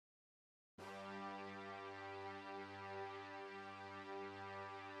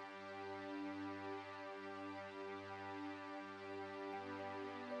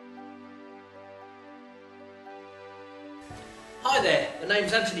Hi there, my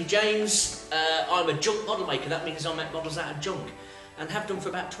name's Anthony James. I'm a junk model maker. That means I make models out of junk, and have done for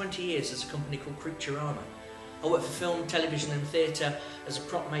about 20 years as a company called CREATURAMA. I work for film, television and theatre as a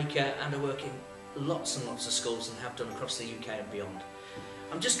prop maker, and I work in lots and lots of schools and have done across the UK and beyond.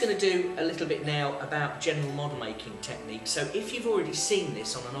 I'm just going to do a little bit now about general model making techniques. So if you've already seen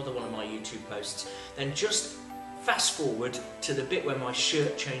this on another one of my YouTube posts, then just fast forward to the bit where my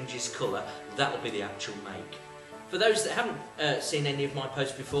shirt changes colour. That'll be the actual make. For those that haven't seen any of my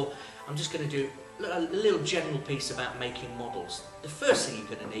posts before, I'm just going to do a little general piece about making models. The first thing you're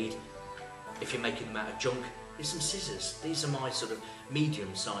going to need, if you're making them out of junk, is some scissors. These are my sort of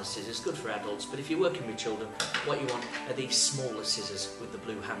medium-sized scissors, good for adults, but if you're working with children, what you want are these smaller scissors with the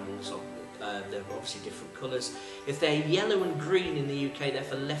blue handles on. They're obviously different colours. If they're yellow and green in the UK, they're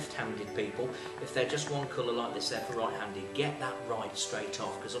for left-handed people. If they're just one colour like this, they're for right-handed. Get that right straight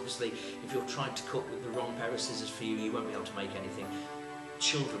off, because obviously if you're trying to cut with the wrong pair of scissors for you, you won't be able to make anything.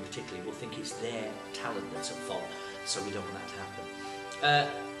 Children particularly will think it's their talent that's at fault, so we don't want that to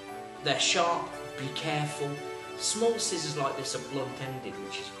happen. They're sharp, be careful. Small scissors like this are blunt-ended,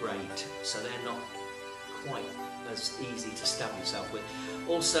 which is great, so they're not quite as easy to stab yourself with.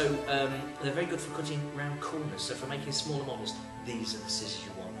 Also, they're very good for cutting round corners, so for making smaller models, these are the scissors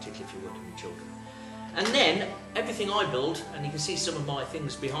you want, particularly if you're working with children. And then, everything I build, and you can see some of my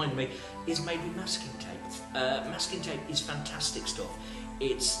things behind me, is made with masking tape. Masking tape is fantastic stuff.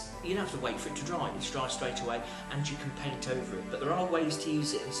 You don't have to wait for it to dry, it's dry straight away, and you can paint over it. But there are ways to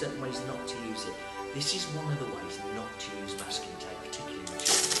use it and certain ways not to use it. This is one of the ways not to use masking tape, particularly with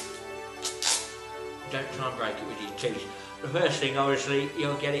children. Don't try and break it with your teeth. The first thing, obviously,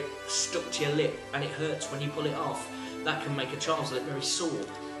 you'll get it stuck to your lip, and it hurts when you pull it off. That can make a child's lip very sore.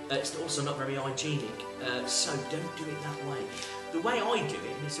 It's also not very hygienic, so don't do it that way. The way I do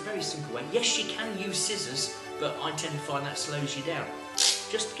it, and it's a very simple way, yes, you can use scissors, but I tend to find that slows you down.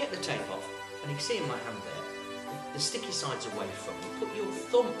 Just get the tape off, and you can see in my hand there, the sticky side's away from you. Put your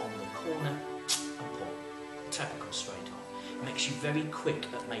thumb on the corner and pull. The tape will come straight off. It makes you very quick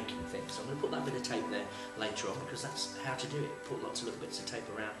at making things. So I'm going to put that bit of tape there later on, because that's how to do it. Put lots of little bits of tape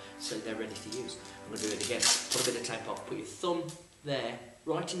around so they're ready to use. I'm going to do it again. Put a bit of tape off, put your thumb there,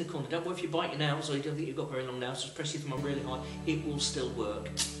 right in the corner. Don't worry if you bite your nails or you don't think you've got very long nails, just press your thumb on really hard. It will still work,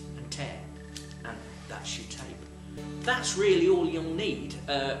 and tear. And that's your tape. That's really all you'll need.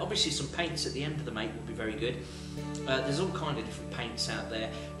 Obviously some paints at the end of the make will be very good. There's all kind of different paints out there.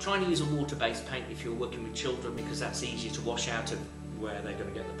 Try and use a water-based paint if you're working with children, because that's easier to wash out of where they're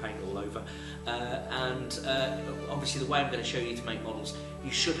going to get the paint all over. Obviously the way I'm going to show you to make models,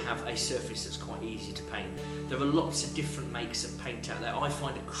 you should have a surface that's quite easy to paint. There are lots of different makes of paint out there. I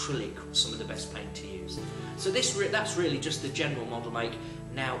find acrylic some of the best paint to use. So that's really just the general model make.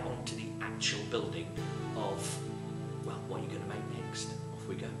 Now on to the actual building of, well, what you're going to make next. Off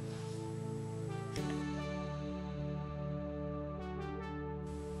we go.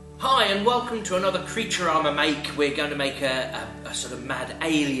 Hi and welcome to another CREATURAMA make. We're going to make a sort of mad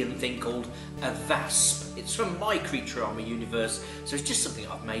alien thing called a Vasp. It's from my CREATURAMA universe, so it's just something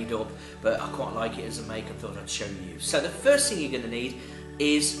I've made up, but I quite like it as a make and thought I'd show you. So the first thing you're going to need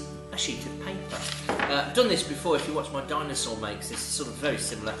is a sheet of paper. I've done this before. If you watch my dinosaur makes, this is sort of very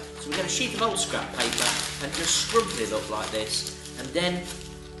similar. So we've got a sheet of old scrap paper and just scrumple it up like this, and then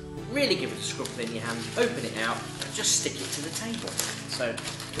really give it a scrumple in your hand, open it out and just stick it to the table. So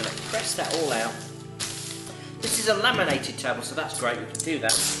you're going to press that all out. This is a laminated table, so that's great, we can do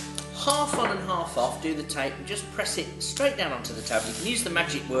that. Half on and half off, do the tape and just press it straight down onto the table. You can use the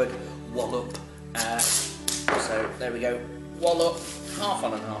magic word wallop. So there we go, wallop, half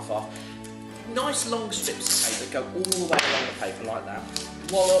on and half off. Nice long strips of paper go all the way along the paper like that.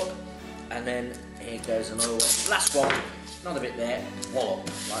 Wallop, and then here goes another one. Last one, another bit there, wallop,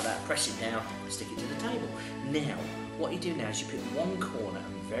 like that. Press it down, stick it to the table. Now, what you do now is you pick one corner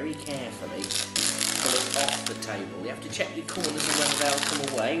and very carefully pull it off the table. You have to check your corners and whether they'll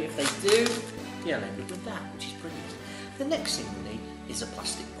come away. If they do, you'll end up with that, which is brilliant. The next thing we need is a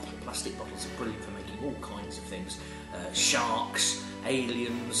plastic bottle. Plastic bottles are brilliant for making all kinds of things. Sharks,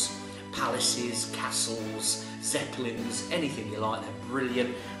 aliens, palaces, castles, zeppelins, anything you like, they're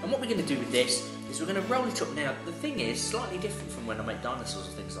brilliant. And what we're going to do with this is we're going to roll it up. Now, the thing is, slightly different from when I make dinosaurs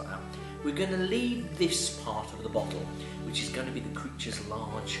and things like that. We're going to leave this part of the bottle, which is going to be the creature's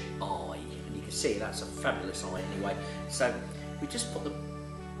large eye. And you can see that's a fabulous eye anyway. So we just put the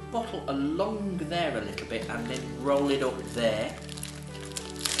bottle along there a little bit and then roll it up there.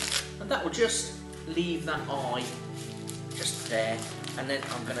 And that will just leave that eye just there. And then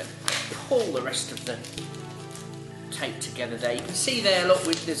I'm going to pull the rest of the taped together there. You can see there, look,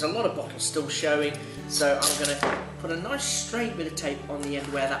 there's a lot of bottles still showing, so I'm going to put a nice straight bit of tape on the end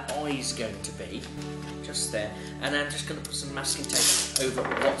where that eye's going to be, just there, and I'm just going to put some masking tape over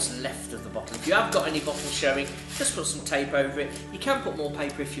what's left of the bottle. If you have got any bottles showing, just put some tape over it. You can put more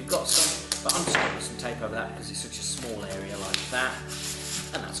paper if you've got some, but I'm just going to put some tape over that because it's such a small area like that,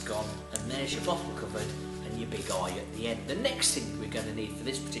 and that's gone, and there's your bottle covered and your big eye at the end. The next thing we're going to need for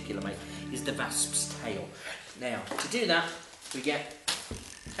this particular make is the Vasp's tail. Now, to do that, we get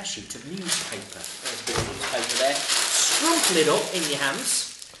a sheet of newspaper. There's a bit of newspaper there. Scrumple it up in your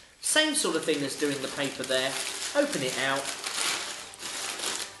hands. Same sort of thing as doing the paper there. Open it out.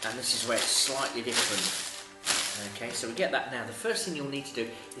 And this is where it's slightly different. Okay, so we get that now. The first thing you'll need to do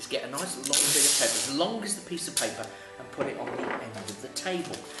is get a nice long bit of tape, as long as the piece of paper, and put it on the end of the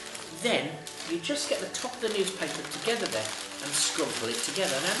table. Then you just get the top of the newspaper together there and scrumple it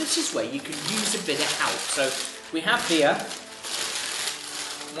together. Now this is where you can use a bit of help. So we have here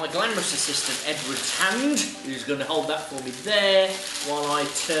my glamorous assistant Edward's hand, who's going to hold that for me there while I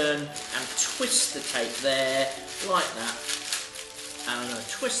turn and twist the tape there like that. And I'm going to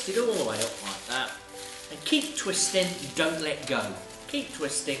twist it all the way up like that. And keep twisting, don't let go. Keep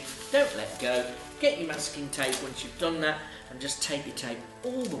twisting, don't let go. Get your masking tape once you've done that, and just take your tape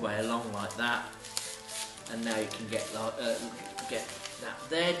all the way along like that. And now you can get that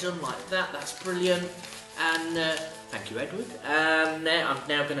there done like that. That's brilliant. And thank you, Edward. Now I'm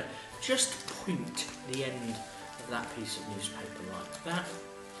now going to just point the end of that piece of newspaper like that.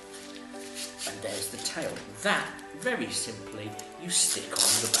 And there's the tail. That, very simply, you stick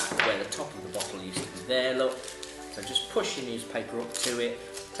on the back where the top of the bottle used to be there, look. So just push your newspaper up to it,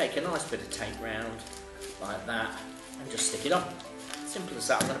 take a nice bit of tape round, like that, and just stick it on. Simple as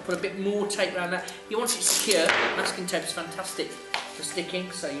that. I'm going to put a bit more tape around that. You want it secure. Masking tape is fantastic for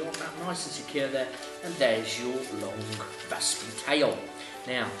sticking, so you want that nice and secure there. And there's your long Vaspy tail.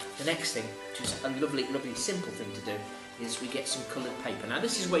 Now, the next thing, which is a lovely, lovely simple thing to do, is we get some coloured paper. Now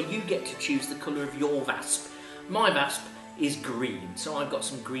this is where you get to choose the colour of your Vasp. My Vasp is green, so I've got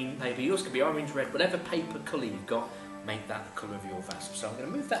some green paper. Yours could be orange, red, whatever paper colour you've got, make that the colour of your Vasp. So I'm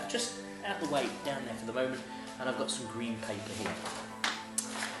going to move that just out of the way down there for the moment, and I've got some green paper here.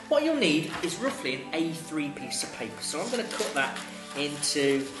 What you'll need is roughly an A3 piece of paper, so I'm going to cut that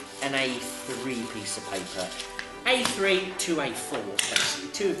into an A3 piece of paper. A3 to A4, basically,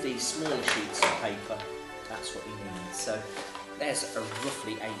 two of these smaller sheets of paper. That's what you need. So there's a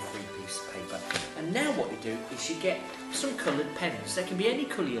roughly A3 piece of paper. And now what you do is you get some coloured pens. They can be any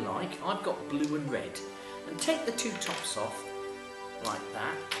colour you like. I've got blue and red. And take the two tops off, like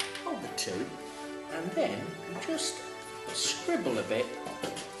that. Hold the two. And then you just scribble a bit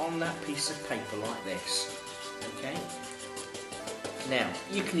on that piece of paper like this. Okay? Now,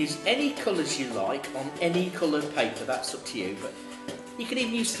 you can use any colours you like on any coloured paper. That's up to you. But you can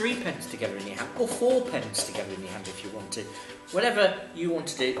even use 3 pens together in your hand, or 4 pens together in your hand if you want to. Whatever you want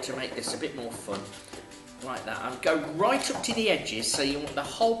to do to make this a bit more fun, like that. And go right up to the edges, so you want the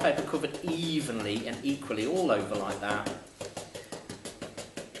whole paper covered evenly and equally all over like that.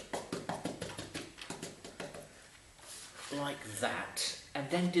 Like that. And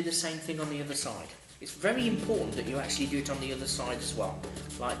then do the same thing on the other side. It's very important that you actually do it on the other side as well,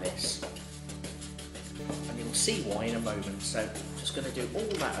 like this. And you'll see why in a moment. So I'm just going to do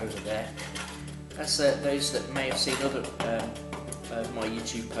all that over there. As those that may have seen other my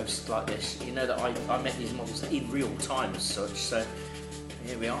YouTube posts like this, you know that I make these models in real time as such. So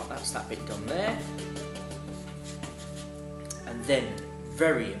here we are, that's that bit done there. And then,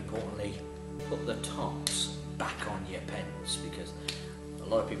 very importantly, put the tops back on your pens, because a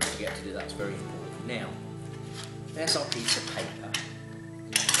lot of people forget to do that. It's very important. Now, there's our piece of paper.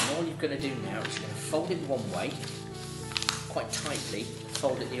 And all you're going to do now is you're going to fold it one way, quite tightly,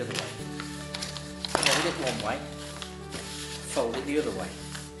 fold it the other way. Fold it one way, fold it the other way.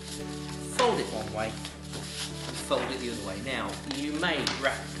 Fold it one way, and fold it the other way. Now, you may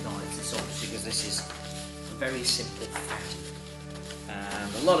recognise this obviously because this is a very simple fan.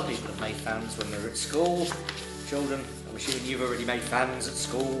 And a lot of people have made fans when they're at school. Children, I'm assuming you've already made fans at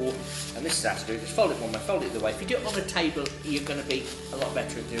school, and this is how to do it. Just fold it one way, fold it the other way. If you do it on a table, you're going to be a lot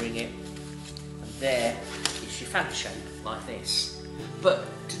better at doing it. And there is your fan shape, like this. But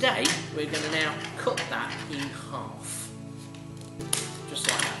today, we're going to now cut that in half. Just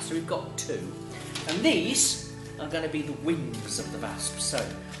like that. So we've got 2. And these are going to be the wings of the Vasp. So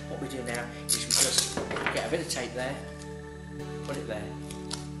what we do now is we just get a bit of tape there, put it there.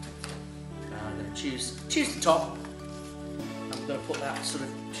 I'm going to choose the top. I'm going to put that sort of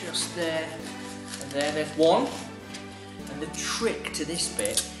just there, and there's one. And the trick to this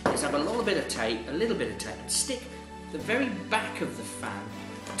bit is have a little bit of tape, and stick the very back of the fan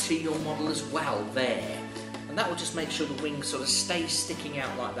to your model as well there. And that will just make sure the wings sort of stay sticking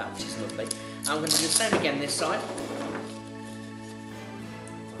out like that, which is lovely. And I'm going to do the same again this side.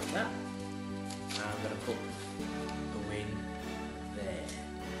 Like that. And I'm going to put the wing there.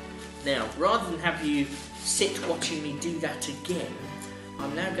 Now, rather than have you sit watching me do that again,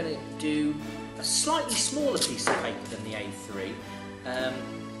 I'm now going to do a slightly smaller piece of paper than the A3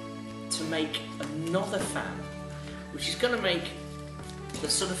 to make another fan, which is going to make the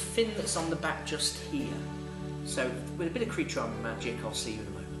sort of fin that's on the back just here. So with a bit of Creaturama magic, I'll see you in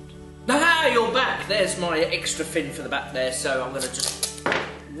a moment. Ah, you're back! There's my extra fin for the back there, so I'm going to just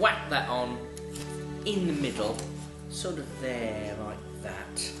whack that on in the middle, sort of there, like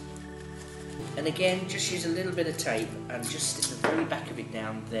that. And again, just use a little bit of tape and just stick the very back of it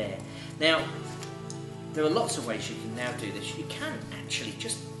down there. Now, there are lots of ways you can now do this. You can actually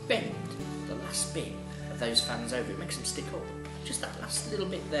just bend the last bit of those fans over. It makes them stick up. Just that last little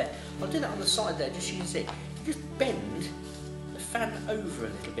bit there. I'll do that on the side there, just use it. Just bend the fan over a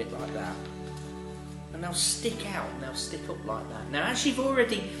little bit like that. And they'll stick out and they'll stick up like that. Now, as you've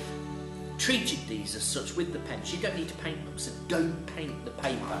already treated these as such with the pens, you don't need to paint them, so don't paint the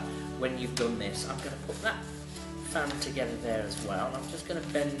paper when you've done this. I'm going to put that fan together there as well, and I'm just going to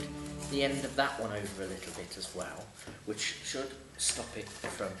bend the end of that one over a little bit as well, which should stop it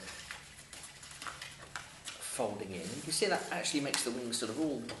from folding in. You can see that actually makes the wings sort of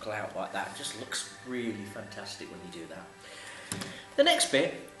all buckle out like that. It just looks really fantastic when you do that. The next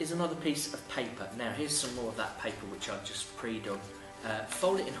bit is another piece of paper. Now here's some more of that paper which I've just pre-done.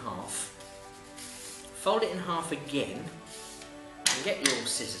 Fold it in half. Fold it in half again. And get your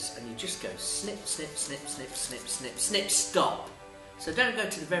scissors and you just go snip, snip, snip, snip, snip, snip, snip, stop. So don't go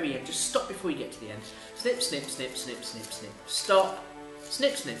to the very end, just stop before you get to the end. Snip, snip, snip, snip, snip, snip, stop.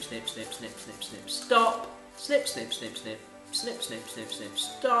 Snip, snip, snip, snip, snip, snip, snip, stop. Snip, snip, snip, snip, snip, snip, snip, snip,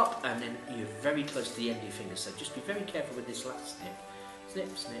 stop. And then you're very close to the end of your finger, so just be very careful with this last snip.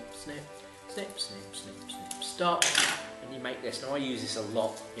 Snip, snip, snip, snip, snip, snip, snip, stop. And you make this. Now I use this a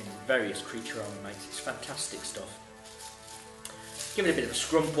lot in various Creaturama makes. It's fantastic stuff. Give it a bit of a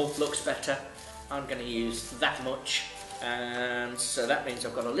scrumple, looks better. I'm going to use that much. And so that means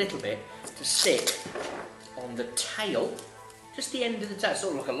I've got a little bit to stick on the tail, just the end of the tail,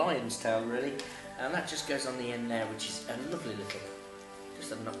 sort of like a lion's tail really, and that just goes on the end there, which is a lovely little,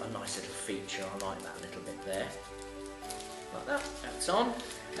 just a nice little feature. I like that little bit there, like that, that's on.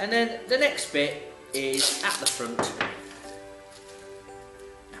 And then the next bit is at the front,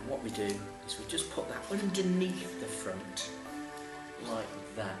 and what we do is we just put that underneath the front, like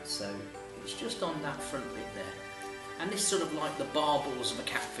that, so it's just on that front bit there. And this sort of like the barbels of a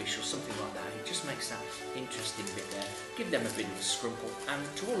catfish or something like that. It just makes that interesting bit there. Give them a bit of a scrumple,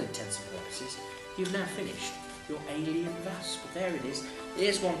 and to all intents and purposes, you've now finished your alien Vasp. There it is.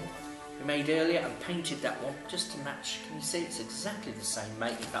 Here's one we made earlier and painted that one just to match. Can you see it's exactly the same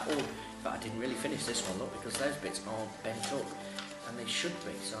mate? In fact, I didn't really finish this one, look, because those bits aren't bent up, and they should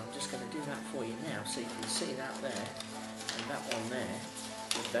be. So I'm just going to do that for you now, so you can see that there and that one there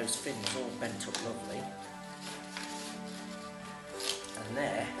with those fins all bent up lovely. And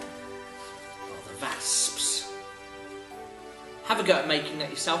there are the Vasps. Have a go at making that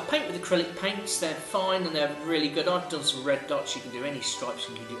yourself. Paint with acrylic paints, they're fine and they're really good. I've done some red dots, you can do any stripes,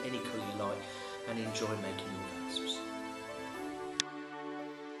 you can do any colour you like and enjoy making your Vasps.